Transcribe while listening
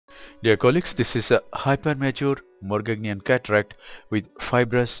Dear colleagues, this is a hypermature Morgagnian cataract with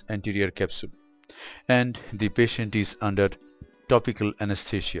fibrous anterior capsule, and the patient is under topical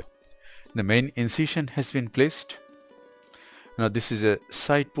anesthesia. The main incision has been placed. Now this is a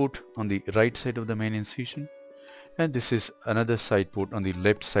side port on the right side of the main incision, and this is another side port on the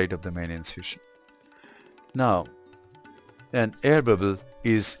left side of the main incision. Now an air bubble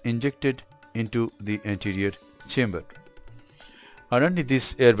is injected into the anterior chamber. Underneath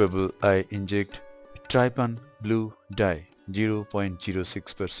this air bubble, I inject trypan blue dye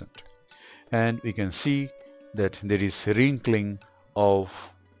 0.06%, and we can see that there is wrinkling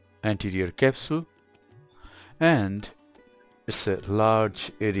of anterior capsule, and it's a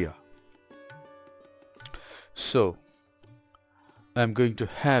large area. So I'm going to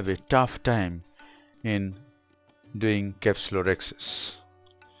have a tough time in doing capsulorhexis.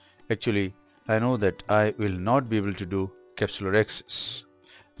 Actually, I know that I will not be able to do capsulorhexis.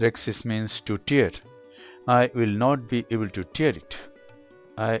 Rhexis means to tear. I will not be able to tear it.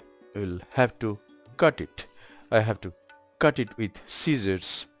 I will have to cut it. I have to cut it with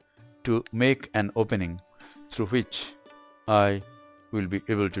scissors to make an opening through which I will be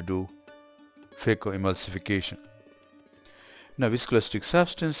able to do Phaco emulsification. Now viscoelastic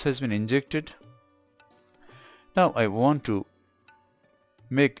substance has been injected. Now I want to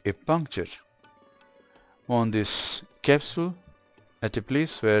make a puncture on this capsule at a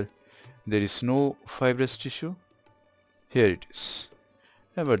place where there is no fibrous tissue. Here it is.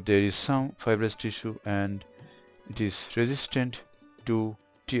 But there is some fibrous tissue and it is resistant to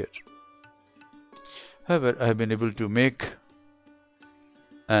tear. However, I have been able to make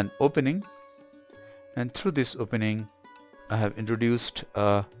an opening, and through this opening I have introduced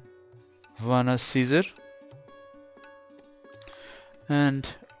a Vanna scissor, and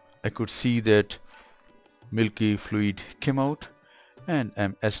I could see that milky fluid came out, and I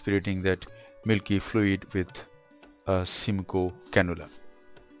am aspirating that milky fluid with a Simcoe cannula.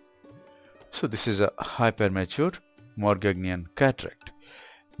 So this is a hypermature Morgagnian cataract.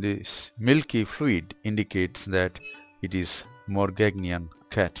 This milky fluid indicates that it is Morgagnian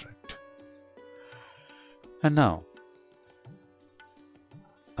cataract. And now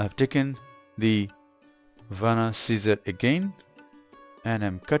I have taken the Vanna scissor again and I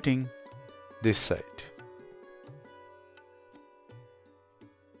am cutting this side.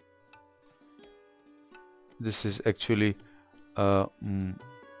 This is actually a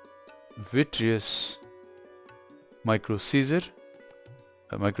vitreous micro scissor,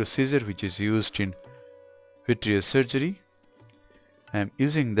 which is used in vitreous surgery. I am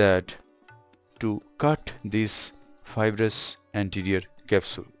using that to cut this fibrous anterior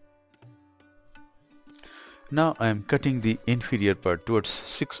capsule. Now I am cutting the inferior part towards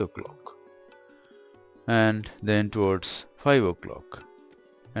 6 o'clock and then towards 5 o'clock,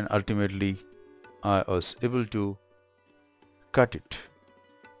 and ultimately I was able to cut it,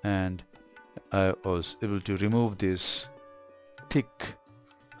 and I was able to remove this thick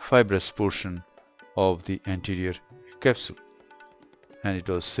fibrous portion of the anterior capsule, and it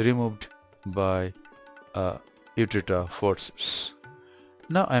was removed by a Utrata forceps.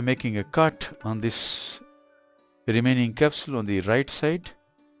 Now I am making a cut on this remaining capsule on the right side,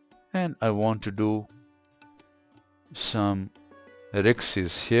 and I want to do some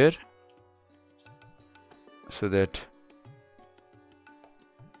rhexis here so that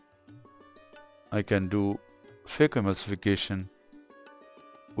I can do Phaco emulsification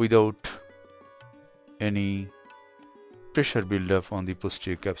without any pressure buildup on the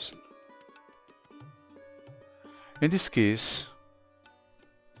posterior capsule. In this case,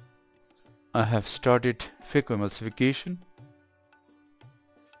 I have started Phaco emulsification,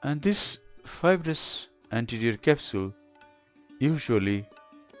 and this fibrous anterior capsule usually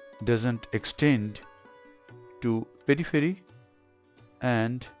doesn't extend to periphery,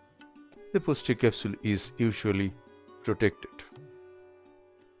 and the posterior capsule is usually protected.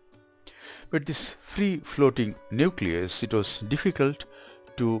 But this free floating nucleus, it was difficult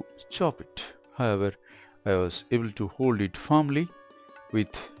to chop it. However, I was able to hold it firmly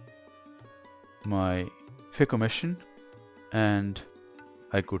with my Phaco machine and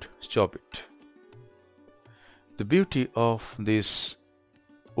I could chop it. The beauty of this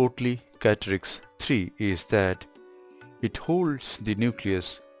Oatley Cataracts 3 is that it holds the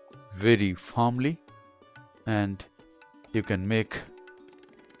nucleus very firmly and you can make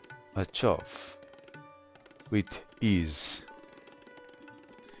a chop with ease.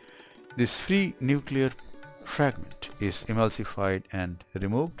 This free nuclear fragment is emulsified and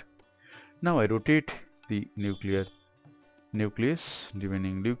removed. Now I rotate the remaining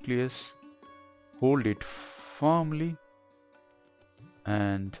nucleus, hold it firmly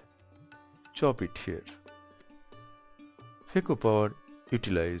and chop it here. Phaco power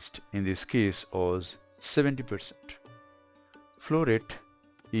utilized in this case was 70%. Flow rate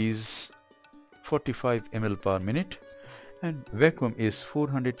is 45 ml per minute and vacuum is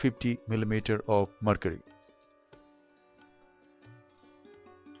 450 millimeter of mercury.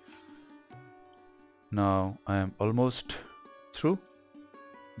 Now I am almost through.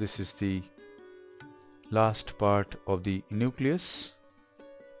 This is the last part of the nucleus.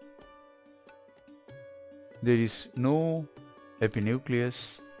 There is no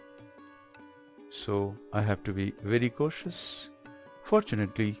epinucleus, so I have to be very cautious.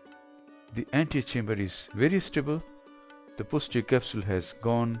 Fortunately, the antechamber is very stable. The posterior capsule has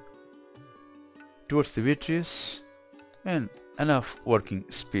gone towards the vitreous and enough working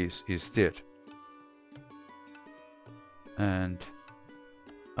space is there. And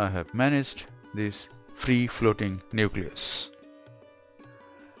I have managed this free floating nucleus.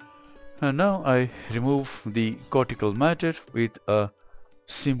 And now I remove the cortical matter with a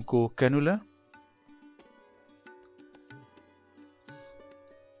Simcoe cannula.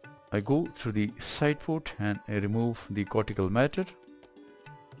 I go through the side port and I remove the cortical matter.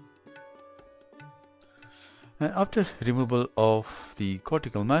 And after removal of the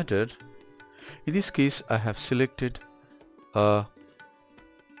cortical matter, in this case I have selected a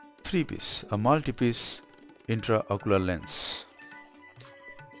multi-piece intraocular lens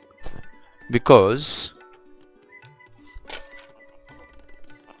because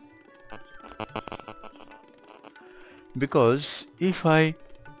if I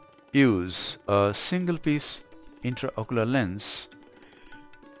use a single piece intraocular lens,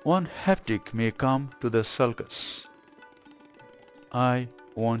 one haptic may come to the sulcus. I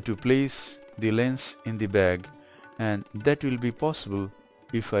want to place the lens in the bag, and that will be possible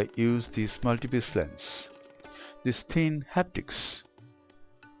if I use this multi-piece lens. These thin haptics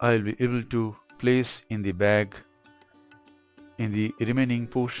I will be able to place in the bag, in the remaining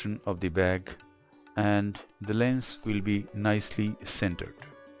portion of the bag, and the lens will be nicely centered.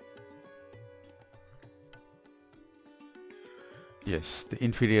 Yes, the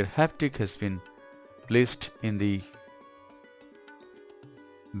inferior haptic has been placed in the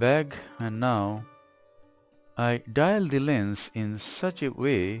bag, and now I dial the lens in such a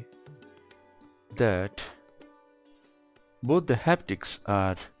way that both the haptics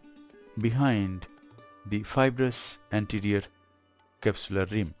are behind the fibrous anterior capsular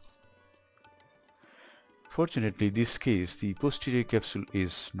rim. Fortunately, in this case the posterior capsule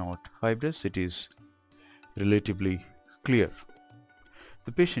is not fibrous, it is relatively clear.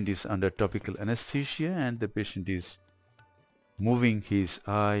 The patient is under topical anesthesia and the patient is moving his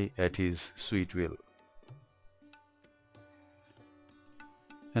eye at his sweet will.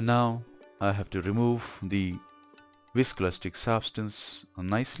 And now I have to remove the viscoelastic substance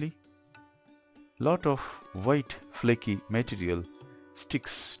nicely. Lot of white flaky material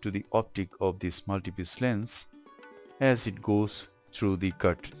sticks to the optic of this multi-piece lens as it goes through the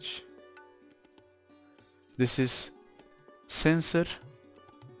cartridge. This is sensor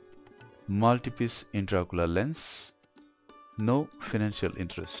multi-piece intraocular lens, no financial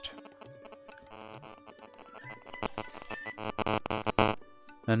interest.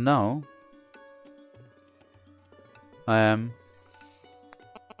 And now I am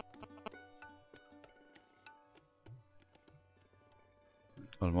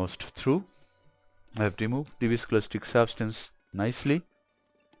almost through. I have removed the viscoelastic substance nicely.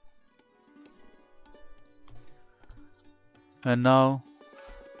 And now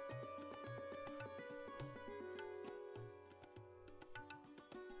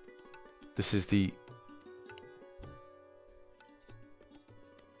this is the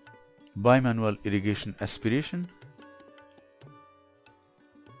bimanual irrigation aspiration.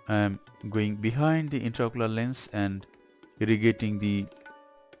 I am going behind the intraocular lens and irrigating the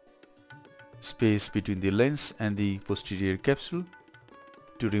space between the lens and the posterior capsule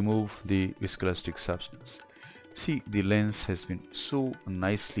to remove the viscoelastic substance. See, the lens has been so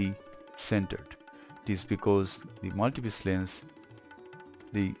nicely centered. It is because the multi-piece lens,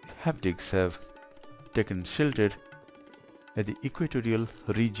 the haptics have taken shelter at the equatorial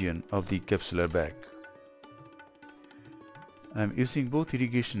region of the capsular bag. I am using both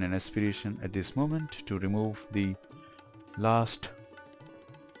irrigation and aspiration at this moment to remove the last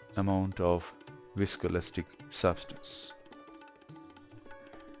amount of viscoelastic substance.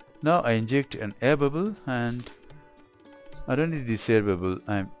 Now I inject an air bubble, and underneath this air bubble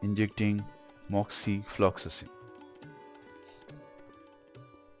I am injecting moxifloxacin.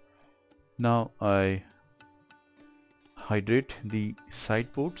 Now I hydrate the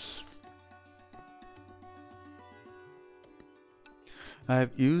side ports. I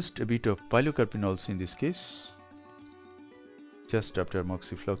have used a bit of pilocarpine also in this case, just after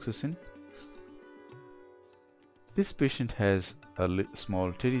moxifloxacin. This patient has a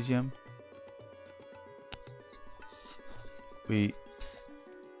small pterygium. We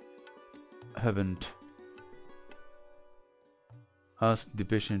haven't asked the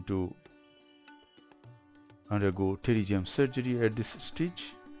patient to undergo pterygium surgery at this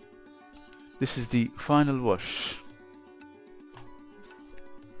stage. This is the final wash.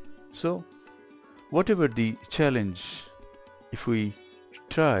 So whatever the challenge, if we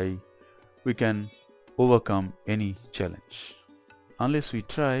try, we can overcome any challenge. Unless we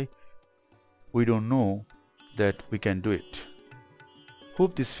try, we don't know that we can do it.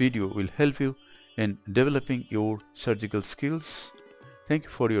 Hope this video will help you in developing your surgical skills. Thank you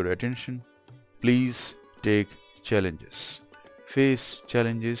for your attention. Please take challenges, face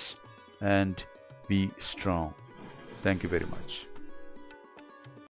challenges, and be strong. Thank you very much.